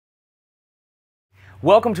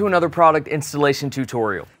Welcome to another product installation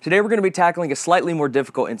tutorial. Today we're going to be tackling a slightly more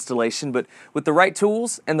difficult installation, but with the right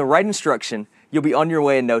tools and the right instruction, you'll be on your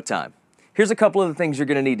way in no time. Here's a couple of the things you're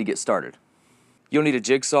going to need to get started. You'll need a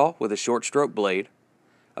jigsaw with a short stroke blade,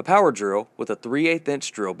 a power drill with a 3/8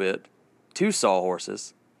 inch drill bit, 2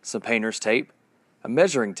 sawhorses, some painter's tape, a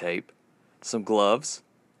measuring tape, some gloves,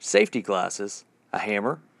 safety glasses, a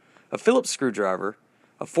hammer, a Phillips screwdriver,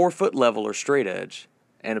 a 4-foot level or straight edge,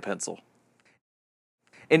 and a pencil.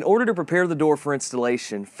 In order to prepare the door for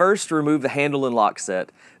installation, first remove the handle and lock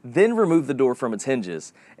set, then remove the door from its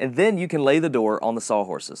hinges, and then you can lay the door on the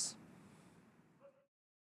sawhorses.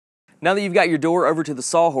 Now that you've got your door over to the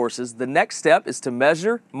sawhorses, the next step is to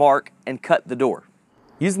measure, mark, and cut the door.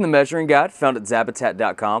 Using the measuring guide found at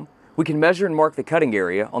Zabitat.com, we can measure and mark the cutting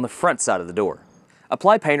area on the front side of the door.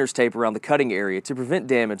 Apply painter's tape around the cutting area to prevent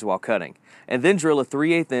damage while cutting, and then drill a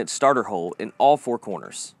 3/8 inch starter hole in all 4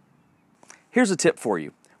 corners. Here's a tip for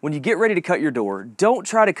you. When you get ready to cut your door, don't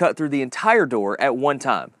try to cut through the entire door at one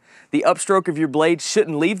time. The upstroke of your blade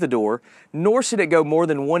shouldn't leave the door, nor should it go more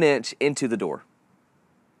than 1 inch into the door.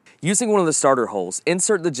 Using one of the starter holes,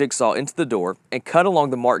 insert the jigsaw into the door and cut along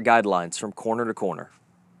the marked guidelines from corner to corner.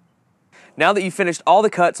 Now that you've finished all the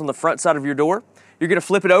cuts on the front side of your door, you're going to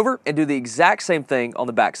flip it over and do the exact same thing on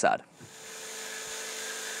the back side.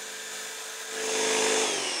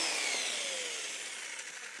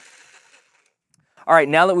 All right,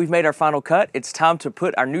 now that we've made our final cut, it's time to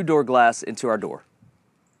put our new door glass into our door.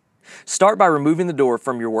 Start by removing the door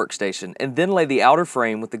from your workstation and then lay the outer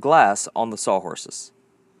frame with the glass on the sawhorses.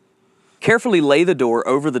 Carefully lay the door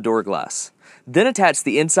over the door glass. Then attach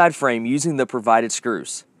the inside frame using the provided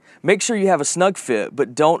screws. Make sure you have a snug fit,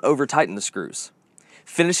 but don't over-tighten the screws.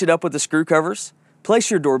 Finish it up with the screw covers, place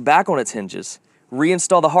your door back on its hinges,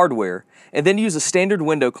 reinstall the hardware, and then use a standard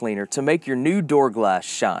window cleaner to make your new door glass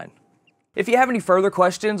shine. If you have any further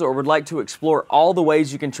questions or would like to explore all the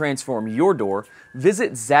ways you can transform your door,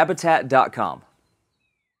 visit Zabitat.com.